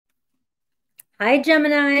Hi,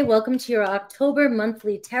 Gemini. Welcome to your October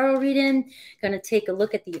monthly tarot reading. Going to take a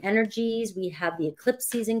look at the energies. We have the eclipse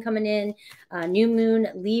season coming in, new moon,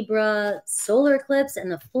 Libra, solar eclipse,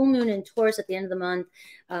 and the full moon in Taurus at the end of the month,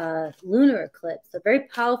 lunar eclipse. A very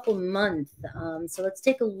powerful month. So let's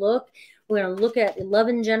take a look. We're going to look at love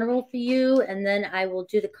in general for you, and then I will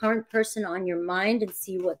do the current person on your mind and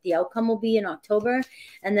see what the outcome will be in October.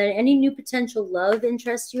 And then any new potential love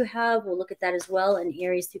interest you have, we'll look at that as well, and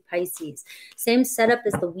Aries through Pisces. Same setup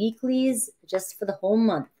as the weeklies, just for the whole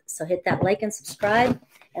month. So hit that like and subscribe,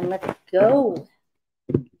 and let's go.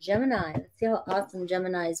 Gemini, let's see how awesome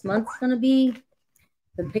Gemini's month's going to be.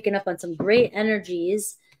 Been picking up on some great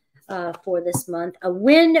energies for this month. A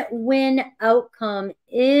win-win outcome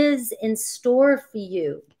is in store for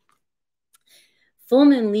you. Full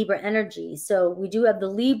moon Libra energy. So we do have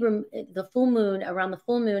the full moon around the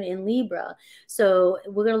full moon in Libra. So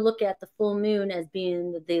we're going to look at the full moon as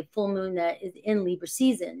being the full moon that is in Libra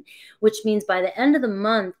season, which means by the end of the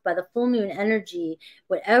month, by the full moon energy,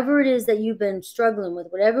 whatever it is that you've been struggling with,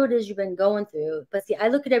 whatever it is you've been going through. But see, I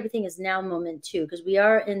look at everything as now moment too, because we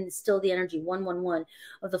are in still the energy 111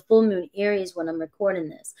 of the full moon Aries when I'm recording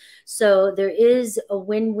this. So there is a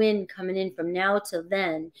win-win coming in from now till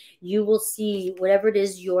then. You will see whatever it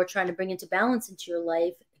is you're trying to bring into balance into your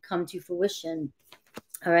life come to fruition.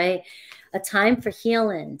 All right. A time for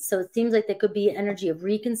healing. So it seems like there could be energy of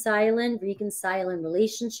reconciling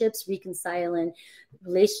relationships, reconciling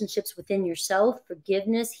relationships within yourself,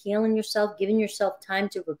 forgiveness, healing yourself, giving yourself time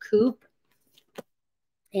to recoup.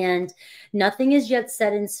 And nothing is yet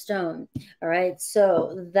set in stone. All right.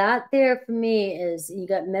 So that there for me is you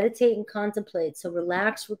got meditate and contemplate. So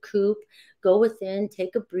relax, recoup, go within,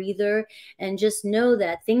 take a breather, and just know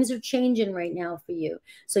that things are changing right now for you.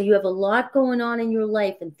 So you have a lot going on in your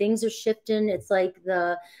life and things are shifting. It's like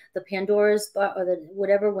the Pandora's or the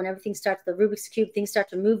whatever, when everything starts, the Rubik's Cube, things start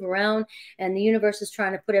to move around and the universe is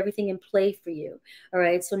trying to put everything in play for you. All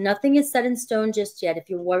right. So nothing is set in stone just yet. If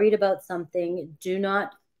you're worried about something, do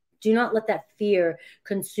not let that fear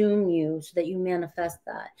consume you so that you manifest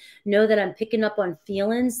that. Know that I'm picking up on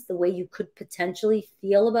feelings, the way you could potentially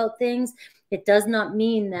feel about things. It does not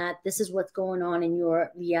mean that this is what's going on in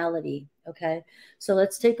your reality, okay? So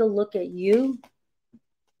let's take a look at you.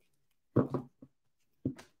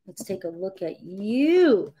 Let's take a look at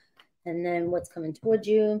you. And then what's coming towards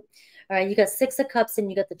you. All right, you got Six of Cups and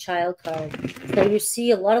you got the Child card. So you see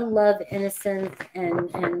a lot of love, innocence,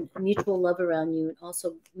 and mutual love around you, and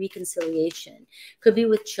also reconciliation. Could be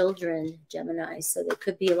with children, Gemini. So there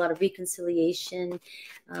could be a lot of reconciliation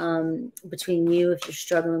between you if you're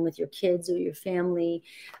struggling with your kids or your family.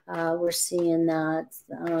 We're seeing that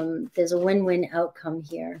there's a win-win outcome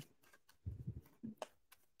here.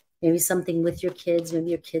 Maybe something with your kids. Maybe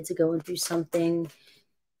your kids are going through something.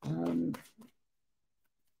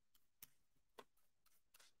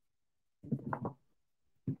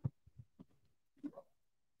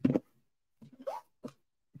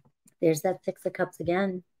 There's that Six of Cups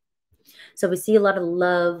again. So we see a lot of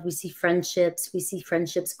love. We see friendships. We see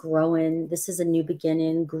friendships growing. This is a new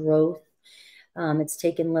beginning, growth. It's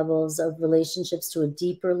taken levels of relationships to a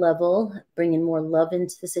deeper level, bringing more love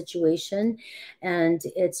into the situation. And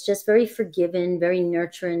it's just very forgiving, very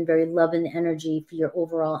nurturing, very loving energy for your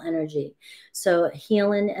overall energy. So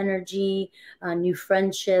healing energy, new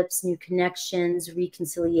friendships, new connections,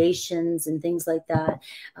 reconciliations, and things like that.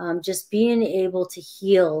 Just being able to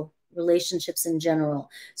heal relationships in general.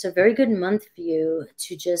 So a very good month for you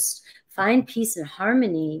to just find peace and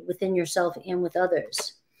harmony within yourself and with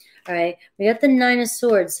others. All right, we got the Nine of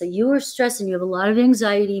Swords. So you are stressing, you have a lot of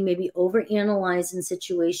anxiety, maybe overanalyzing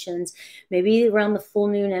situations, maybe around the full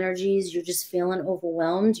moon energies, you're just feeling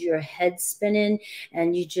overwhelmed, your head spinning,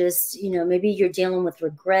 and you just, maybe you're dealing with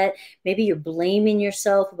regret, maybe you're blaming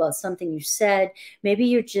yourself about something you said, maybe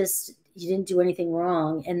you didn't do anything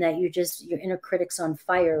wrong, and that your inner critic's on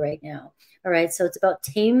fire right now. All right, so it's about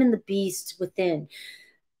taming the beast within.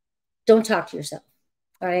 Don't talk to yourself.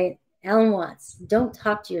 All right. Alan Watts, don't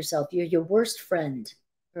talk to yourself. You're your worst friend,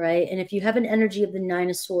 right? And if you have an energy of the Nine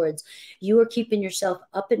of Swords, you are keeping yourself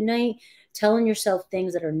up at night, telling yourself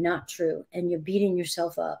things that are not true, and you're beating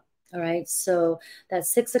yourself up, all right? So that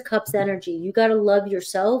Six of Cups energy, you got to love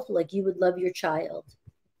yourself like you would love your child,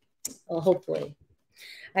 well, hopefully.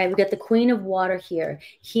 All right, we got the Queen of Water here,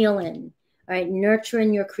 healing, all right,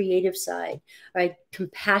 nurturing your creative side, all right,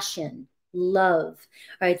 compassion, love.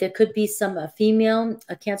 All right, there could be a female,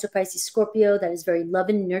 a Cancer, Pisces, Scorpio that is very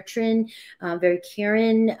loving, nurturing, very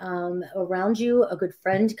caring around you, a good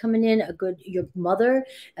friend coming in, your mother,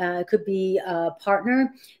 it could be a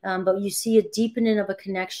partner, but you see a deepening of a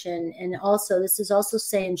connection. And also, this is also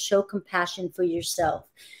saying show compassion for yourself.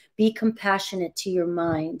 Be compassionate to your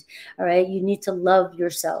mind. All right, you need to love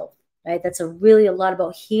yourself. Right, that's really a lot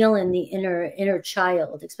about healing the inner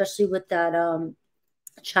child, especially with that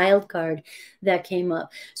child card that came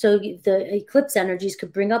up. So the eclipse energies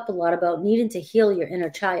could bring up a lot about needing to heal your inner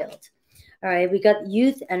child. All right, we got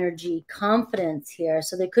youth energy, confidence here.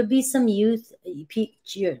 So there could be some youth,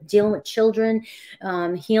 you're dealing with children,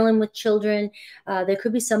 healing with children. There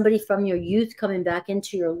could be somebody from your youth coming back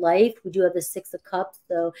into your life. We do have the Six of Cups,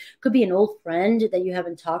 so it could be an old friend that you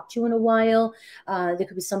haven't talked to in a while. There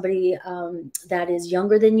could be somebody that is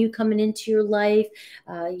younger than you coming into your life,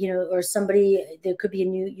 or somebody, there could be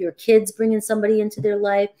your kids bringing somebody into their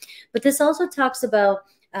life. But this also talks about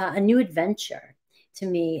a new adventure. To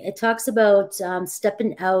me, it talks about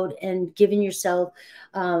stepping out and giving yourself,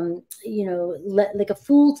 like a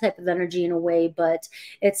fool type of energy in a way, but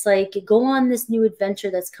it's like go on this new adventure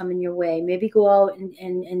that's coming your way. Maybe go out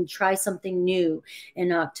and try something new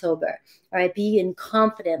in October. All right, be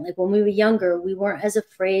confident. Like when we were younger, we weren't as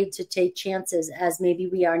afraid to take chances as maybe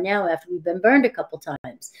we are now after we've been burned a couple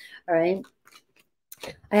times. All right.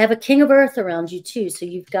 I have a King of Earth around you too. So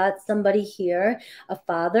you've got somebody here, a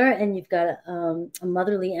father, and you've got a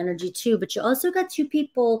motherly energy too. But you also got two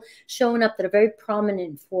people showing up that are very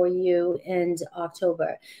prominent for you in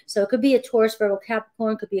October. So it could be a Taurus, Virgo,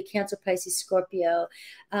 Capricorn, could be a Cancer, Pisces, Scorpio.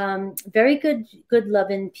 Very good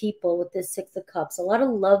loving people with this Six of Cups. A lot of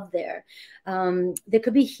love there. There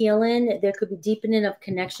could be healing. There could be deepening of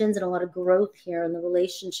connections and a lot of growth here in the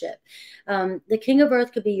relationship. The King of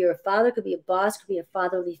Earth could be your father, could be a boss, could be a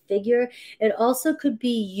fatherly figure. It also could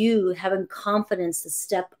be you having confidence to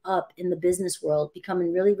step up in the business world,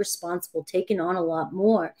 becoming really responsible, taking on a lot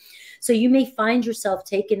more. So you may find yourself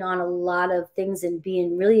taking on a lot of things and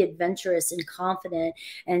being really adventurous and confident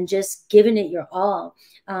and just giving it your all,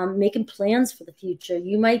 making plans for the future.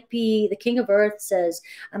 You might be, the King of Earth says,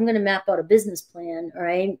 I'm going to map out a business plan. All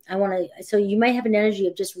right. So you might have an energy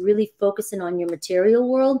of just really focusing on your material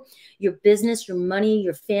world, your business, your money,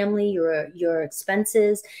 your family, your expenses,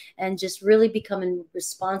 and just really becoming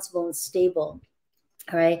responsible and stable.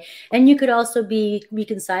 All right. And you could also be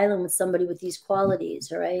reconciling with somebody with these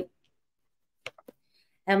qualities. All right.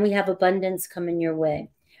 And we have abundance coming your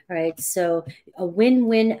way. All right. So a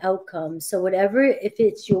win-win outcome. So whatever, if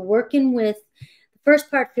it's you're working with,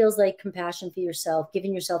 first part feels like compassion for yourself,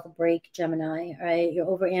 giving yourself a break, Gemini, all right? You're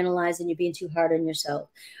overanalyzing, you're being too hard on yourself,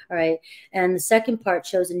 all right? And the second part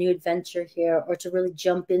shows a new adventure here, or to really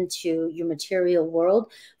jump into your material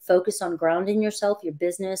world, focus on grounding yourself, your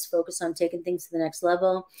business, focus on taking things to the next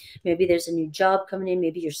level. Maybe there's a new job coming in,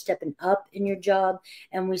 maybe you're stepping up in your job,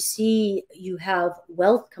 and we see you have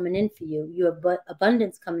wealth coming in for you. You have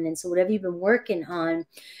abundance coming in. So whatever you've been working on,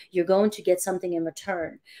 you're going to get something in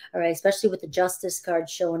return, all right? Especially with the Justice card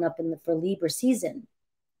showing up for Libra season.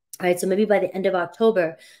 All right, so maybe by the end of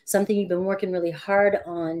October, something you've been working really hard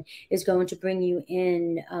on is going to bring you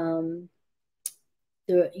in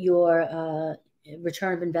your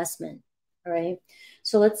return of investment. All right,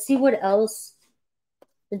 so let's see what else.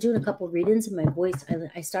 I've been doing a couple readings and my voice,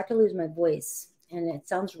 I start to lose my voice and it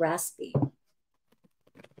sounds raspy.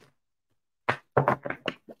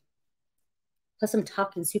 Plus, I'm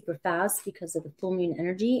talking super fast because of the full moon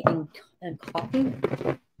energy and coffee.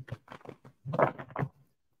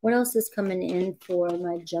 What else is coming in for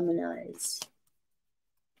my Geminis?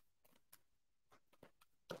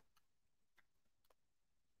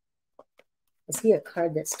 I see a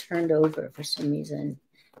card that's turned over for some reason.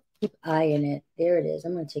 Keep eyeing it. There it is.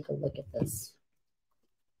 I'm going to take a look at this.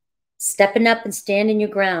 Stepping up and standing your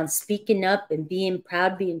ground, speaking up and being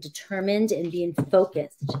proud, being determined, and being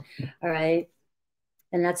focused. All right.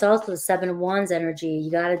 And that's also the Seven of Wands energy.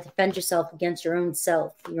 You got to defend yourself against your own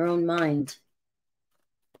self, your own mind.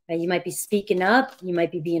 You might be speaking up. You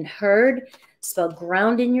might be being heard. It's about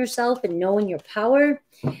grounding yourself and knowing your power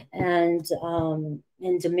and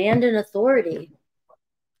demanding authority.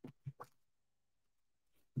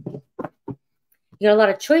 You got a lot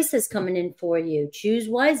of choices coming in for you. Choose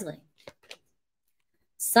wisely.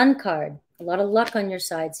 Sun card. A lot of luck on your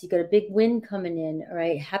side. So you got a big win coming in, all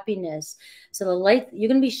right? Happiness. So the light, you're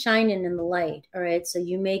going to be shining in the light, all right? So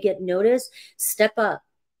you may get noticed. Step up.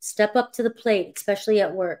 Step up to the plate, especially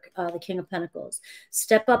at work, the King of Pentacles.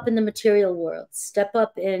 Step up in the material world. Step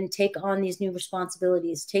up and take on these new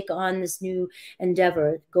responsibilities. Take on this new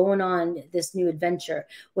endeavor, going on this new adventure,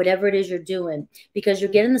 whatever it is you're doing, because you're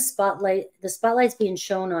getting the spotlight. The spotlight's being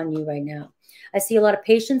shown on you right now. I see a lot of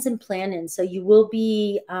patience and planning. So you will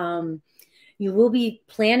be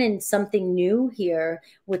planning something new here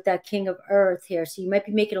with that King of Earth here. So you might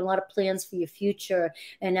be making a lot of plans for your future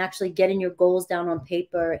and actually getting your goals down on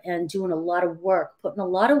paper and doing a lot of work, putting a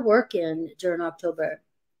lot of work in during October.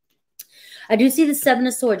 I do see the Seven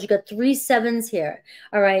of Swords. You got 3 sevens here.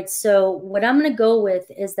 All right. So what I'm going to go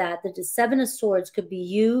with is that the Seven of Swords could be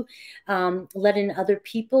you letting other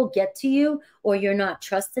people get to you, or you're not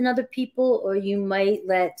trusting other people, or you might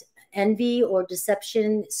let envy or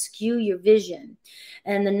deception skew your vision.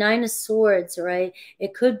 And the Nine of Swords, right?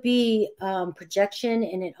 It could be projection,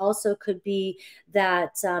 and it also could be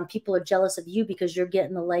that people are jealous of you because you're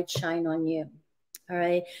getting the light shine on you. All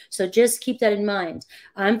right. So just keep that in mind.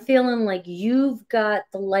 I'm feeling like you've got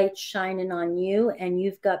the light shining on you, and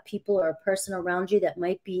you've got people or a person around you that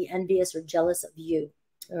might be envious or jealous of you.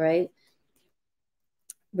 All right.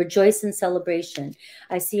 Rejoice in celebration.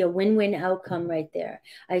 I see a win-win outcome right there.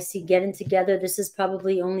 I see getting together. This is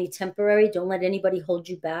probably only temporary. Don't let anybody hold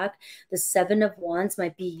you back. The Seven of Wands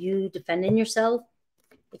might be you defending yourself.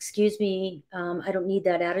 Excuse me, I don't need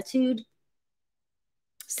that attitude.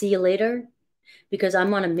 See you later, because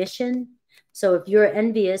I'm on a mission. So if you're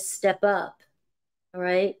envious, step up. All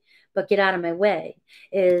right. But get out of my way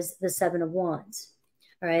is the Seven of Wands.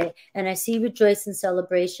 All right. And I see rejoice in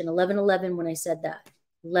celebration. 11-11 when I said that.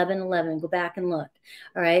 11-11. Go back and look.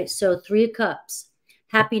 All right. So 3 of Cups.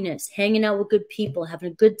 Happiness, hanging out with good people,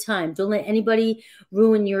 having a good time. Don't let anybody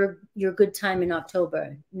ruin your good time in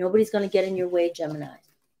October. Nobody's going to get in your way, Gemini.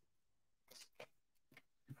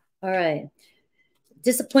 All right.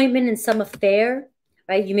 Disappointment in some affair,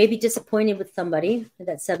 right? You may be disappointed with somebody,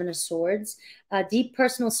 that Seven of Swords. Deep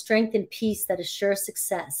personal strength and peace that assures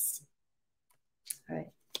success. All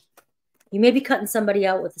right. You may be cutting somebody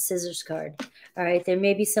out with a scissors card. All right. There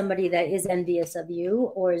may be somebody that is envious of you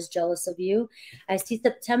or is jealous of you. I see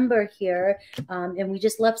September here, and we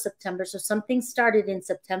just left September. So something started in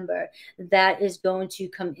September that is going to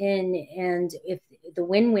come in. And if the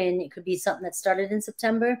win-win, it could be something that started in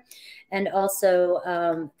September. And also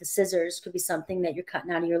the scissors could be something that you're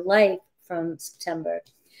cutting out of your life from September.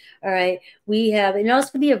 All right. We have, and it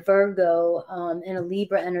also could be a Virgo and a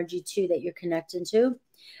Libra energy too that you're connecting to.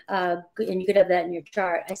 And you could have that in your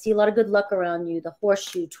chart. I see a lot of good luck around you. The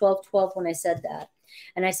horseshoe, 12-12 when I said that.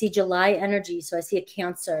 And I see July energy. So I see a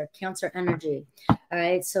Cancer energy. All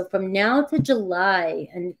right. So from now to July,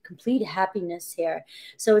 and complete happiness here.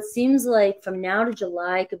 So it seems like from now to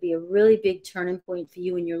July could be a really big turning point for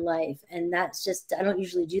you in your life. And that's just, I don't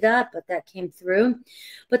usually do that, but that came through.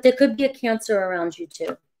 But there could be a Cancer around you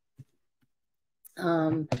too.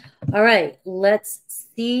 All right. Let's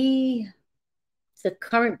see the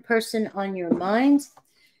current person on your mind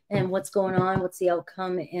and what's going on. What's the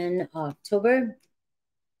outcome in October?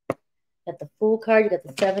 Got the Fool card. You got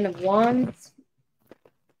the Seven of Wands.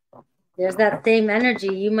 There's that same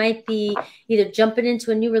energy. You might be either jumping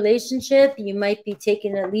into a new relationship. You might be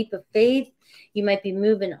taking a leap of faith. You might be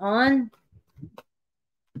moving on.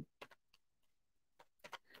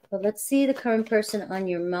 But let's see the current person on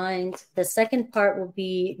your mind. The second part will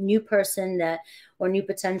be new person that, or new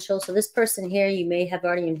potential. So this person here, you may have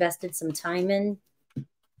already invested some time in.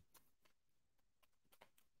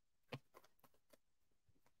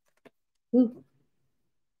 Ooh.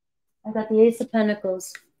 I got the Ace of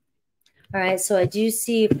Pentacles. All right, so I do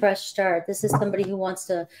see a fresh start. This is somebody who wants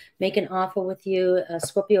to make an offer with you.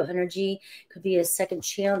 Scorpio energy could be a second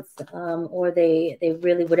chance, or they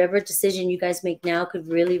really, whatever decision you guys make now could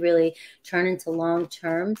really, really turn into long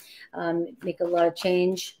term, make a lot of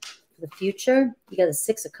change for the future. You got the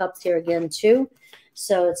Six of Cups here again too.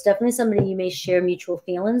 So it's definitely somebody you may share mutual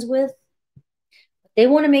feelings with. They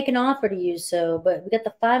want to make an offer to you, but we got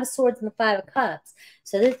the Five of Swords and the Five of Cups.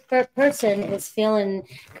 So this person is feeling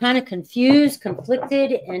kind of confused,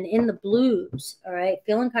 conflicted, and in the blues, all right?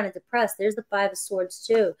 Feeling kind of depressed. There's the Five of Swords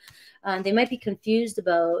too. They might be confused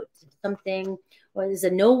about something, or there's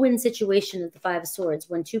a no-win situation at the Five of Swords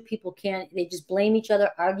when two people they just blame each other,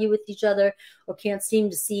 argue with each other, or can't seem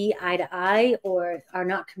to see eye to eye, or are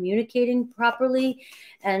not communicating properly.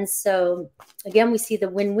 And so, again, we see the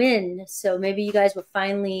win-win. So maybe you guys will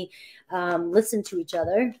finally listen to each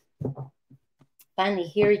other, finally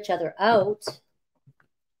hear each other out.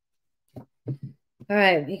 All All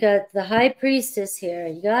right, we got the High Priestess here.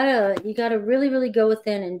 You gotta really, really go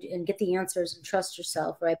within and get the answers and trust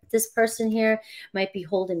yourself, right? But this person here might be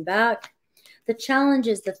holding back. The challenge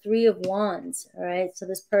is the Three of Wands, all right? So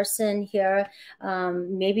this person here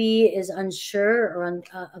maybe is unsure or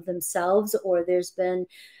of themselves, or there's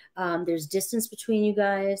distance between you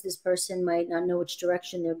guys. This person might not know which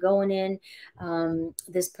direction they're going in.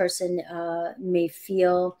 This person may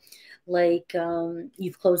feel like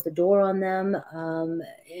you've closed the door on them,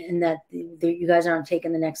 and that you guys aren't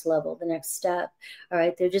taking the next level, the next step. All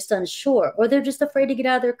right, they're just unsure, or they're just afraid to get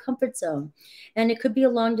out of their comfort zone. And it could be a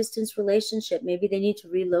long distance relationship. Maybe they need to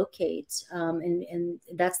relocate, and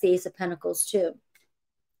that's the Ace of Pentacles too.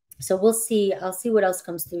 So we'll see. I'll see what else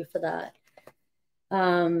comes through for that.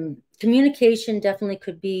 Communication definitely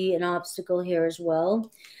could be an obstacle here as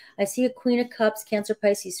well. I see a Queen of Cups, Cancer,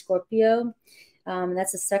 Pisces, Scorpio.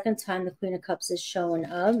 That's the second time the Queen of Cups is showing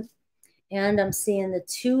up. And I'm seeing the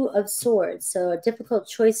Two of Swords. So a difficult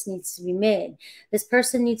choice needs to be made. This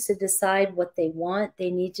person needs to decide what they want. They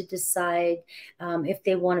need to decide if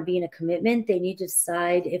they want to be in a commitment. They need to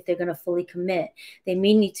decide if they're going to fully commit. They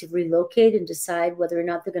may need to relocate and decide whether or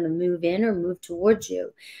not they're going to move in or move towards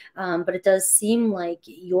you. But it does seem like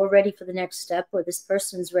you're ready for the next step, or this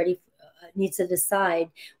person's ready, needs to decide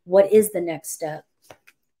what is the next step.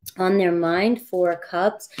 On their mind, Four of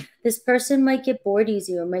Cups, this person might get bored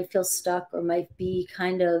easy, or might feel stuck, or might be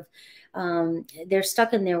kind of, they're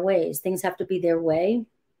stuck in their ways. Things have to be their way,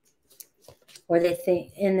 or they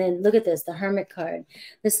think, and then look at this, the Hermit card.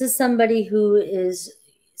 This is somebody who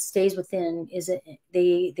stays within,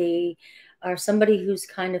 they are somebody who's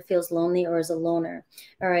kind of feels lonely or is a loner.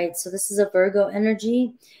 All right, so this is a Virgo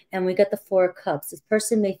energy, and we got the Four of Cups. This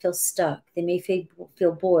person may feel stuck. They may feel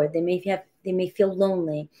bored. They may feel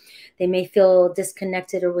lonely. They may feel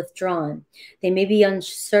disconnected or withdrawn. They may be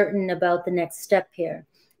uncertain about the next step here.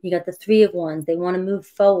 You got the Three of Wands. They want to move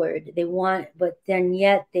forward. But then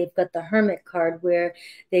yet they've got the Hermit card where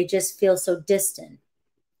they just feel so distant.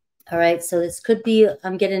 All right, so this could be,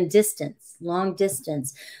 I'm getting distance, long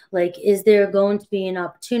distance. Like, is there going to be an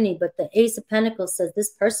opportunity? But the Ace of Pentacles says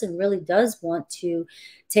this person really does want to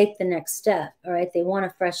take the next step. All right, they want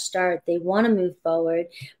a fresh start. They want to move forward.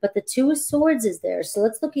 But the Two of Swords is there. So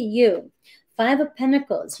let's look at you. Five of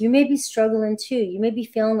Pentacles. You may be struggling too. You may be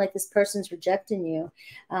feeling like this person's rejecting you,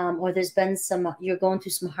 or there's been you're going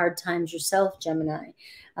through some hard times yourself, Gemini.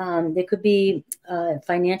 There could be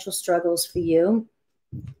financial struggles for you.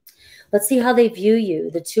 Let's see how they view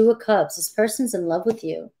you. The Two of Cups. This person's in love with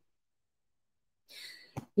you.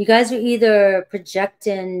 You guys are either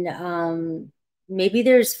projecting, maybe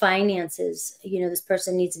there's finances. You know, this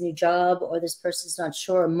person needs a new job, or this person's not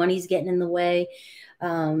sure. Money's getting in the way,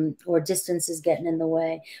 or distance is getting in the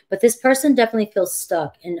way. But this person definitely feels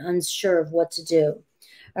stuck and unsure of what to do.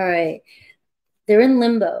 All right. They're in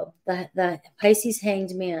limbo. The Pisces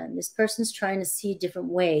Hanged Man. This person's trying to see a different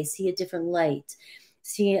way, see a different light,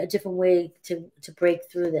 see a different way to break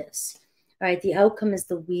through this. All right, the outcome is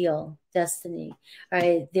the Wheel, destiny. All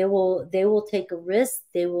right, they will take a risk.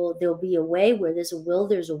 There'll be a way. Where there's a will,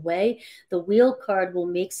 there's a way. The Wheel card will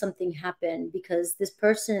make something happen, because this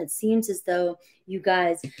person, it seems as though you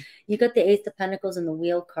got the Ace of Pentacles and the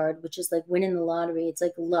Wheel card, which is like winning the lottery. It's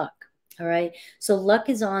like luck. All right, so luck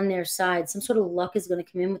is on their side. Some sort of luck is going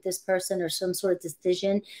to come in with this person, or some sort of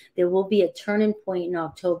decision. There will be a turning point in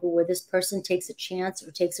October where this person takes a chance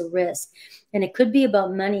or takes a risk. And it could be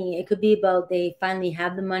about money. It could be about they finally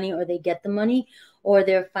have the money, or they get the money, or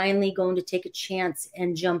they're finally going to take a chance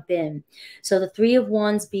and jump in. So the Three of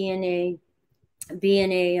Wands being a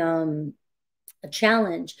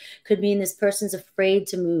challenge could mean this person's afraid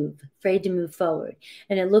to move forward.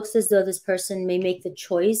 And it looks as though this person may make the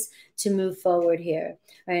choice to move forward here.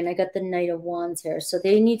 All right, and I got the Knight of Wands here. So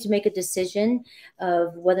they need to make a decision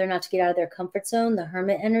of whether or not to get out of their comfort zone, the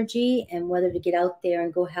Hermit energy, and whether to get out there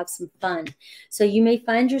and go have some fun. So you may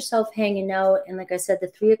find yourself hanging out. And like I said, the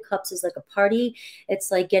Three of Cups is like a party. It's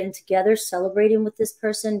like getting together, celebrating with this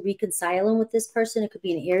person, reconciling with this person. It could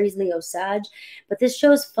be an Aries, Leo, Sag. But this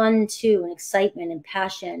shows fun too, and excitement and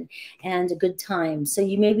passion and a good time. So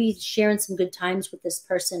you may be sharing some good times with this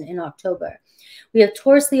person in October. We have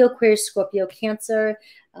Taurus, Leo, Aquarius, Scorpio, Cancer.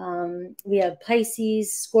 We have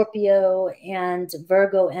Pisces, Scorpio, and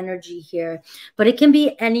Virgo energy here. But it can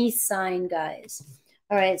be any sign, guys.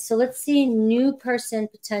 All right, so let's see new person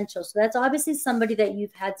potential. So that's obviously somebody that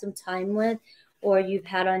you've had some time with, or you've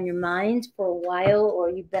had on your mind for a while, or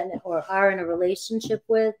you've been or are in a relationship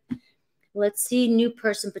with. Let's see new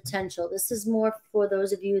person potential. This is more for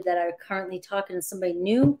those of you that are currently talking to somebody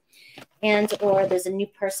new, and or there's a new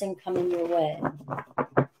person coming your way.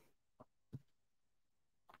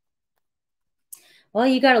 Well,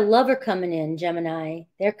 you got a lover coming in, Gemini.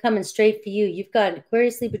 They're coming straight for you. You've got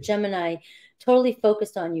Aquarius, Libra, Gemini totally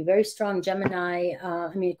focused on you. Very strong Gemini.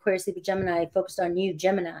 Aquarius, Libra, Gemini focused on you,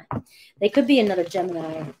 Gemini. They could be another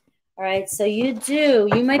Gemini. All right, so you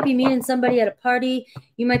might be meeting somebody at a party.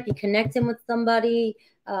 You might be connecting with somebody.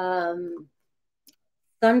 Sun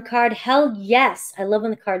card, hell yes. I love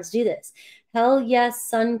when the cards do this. Hell yes,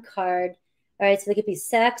 sun card. All right, so they could be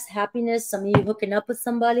sex, happiness, some of you hooking up with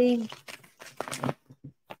somebody.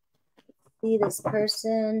 See this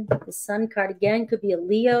person, the sun card again, could be a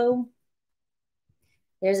Leo.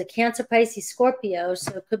 There's a Cancer, Pisces, Scorpio,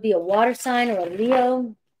 so it could be a water sign or a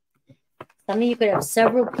Leo. Some of you could have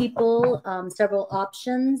several people, several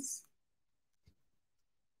options.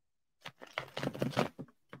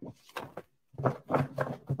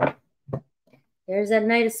 There's that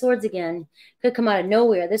Knight of Swords again. Could come out of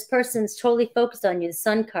nowhere. This person's totally focused on you. The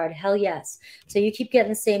Sun card, hell yes. So you keep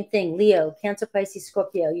getting the same thing. Leo, Cancer, Pisces,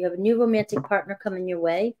 Scorpio. You have a new romantic partner coming your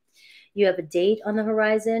way. You have a date on the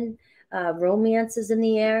horizon. Romance is in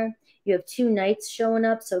the air. You have two knights showing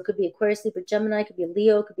up. So it could be Aquarius, Libra, Gemini. It could be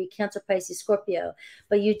Leo. It could be Cancer, Pisces, Scorpio.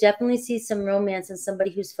 But you definitely see some romance in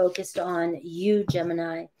somebody who's focused on you,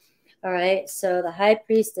 Gemini. All right, so the High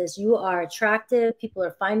Priestess, you are attractive. People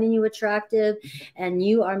are finding you attractive, and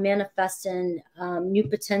you are manifesting new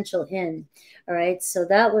potential in. All right, so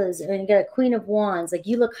that was, and you got a Queen of Wands. Like,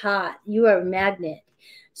 you look hot. You are a magnet.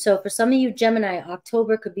 So for some of you, Gemini,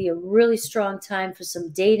 October could be a really strong time for some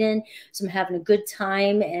dating, some having a good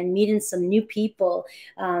time and meeting some new people.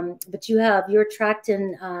 But you're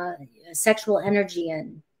attracting sexual energy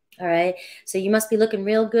in. All right. So you must be looking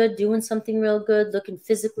real good, doing something real good, looking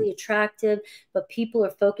physically attractive, but people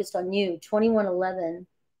are focused on you. 2111.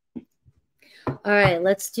 All right.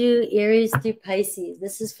 Let's do Aries through Pisces.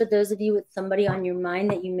 This is for those of you with somebody on your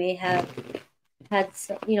mind that you may have had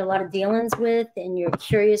a lot of dealings with, and you're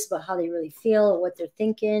curious about how they really feel or what they're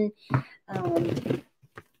thinking.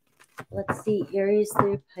 Let's see. Aries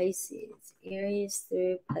through Pisces. Aries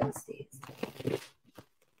through Pisces.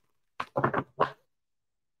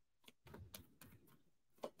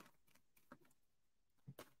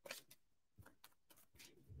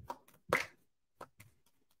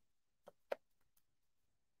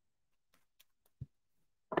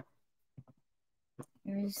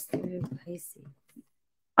 Aries through Pisces.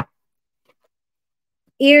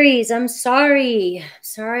 Aries, I'm sorry.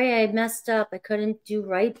 Sorry I messed up. I couldn't do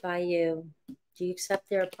right by you. Do you accept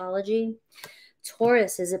their apology?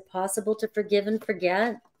 Taurus, is it possible to forgive and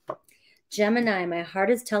forget? Gemini, my heart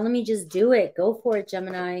is telling me just do it. Go for it,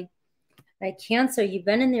 Gemini. All right, Cancer, you've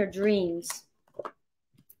been in their dreams. All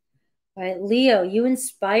right, Leo, you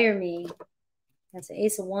inspire me. That's the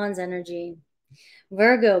Ace of Wands energy.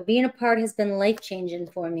 Virgo, being apart has been life-changing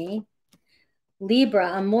for me. Libra,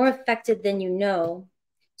 I'm more affected than you know.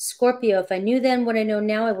 Scorpio, if I knew then what I know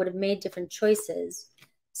now, I would have made different choices.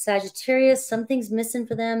 Sagittarius, something's missing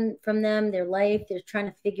from them, their life. They're trying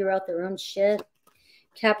to figure out their own shit.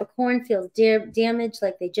 Capricorn feels damaged,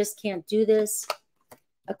 like they just can't do this.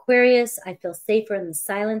 Aquarius, I feel safer in the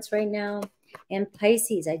silence right now. And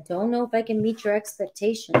Pisces, I don't know if I can meet your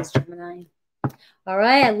expectations, Gemini. All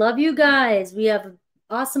right, I love you guys. We have an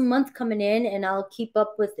awesome month coming in, and I'll keep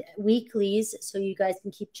up with weeklies so you guys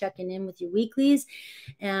can keep checking in with your weeklies.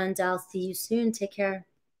 And I'll see you soon. Take care.